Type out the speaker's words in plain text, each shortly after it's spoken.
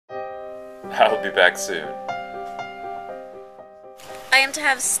I'll be back soon. I am to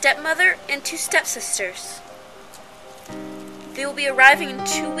have a stepmother and 2 stepsisters. They will be arriving in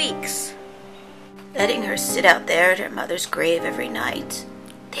 2 weeks. Letting her sit out there at her mother's grave every night.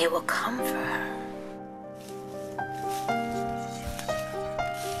 They will come for her.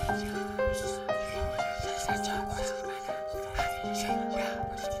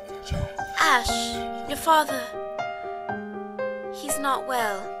 Ash, your father, he's not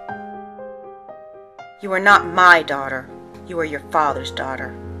well. You are not my daughter. You are your father's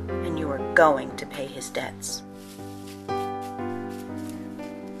daughter, and you are going to pay his debts.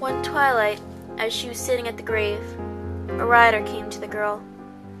 One twilight, as she was sitting at the grave, a rider came to the girl.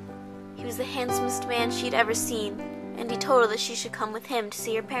 He was the handsomest man she had ever seen, and he told her that she should come with him to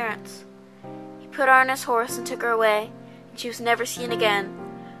see her parents. He put her on his horse and took her away, and she was never seen again,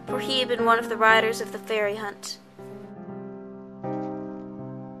 for he had been one of the riders of the fairy hunt.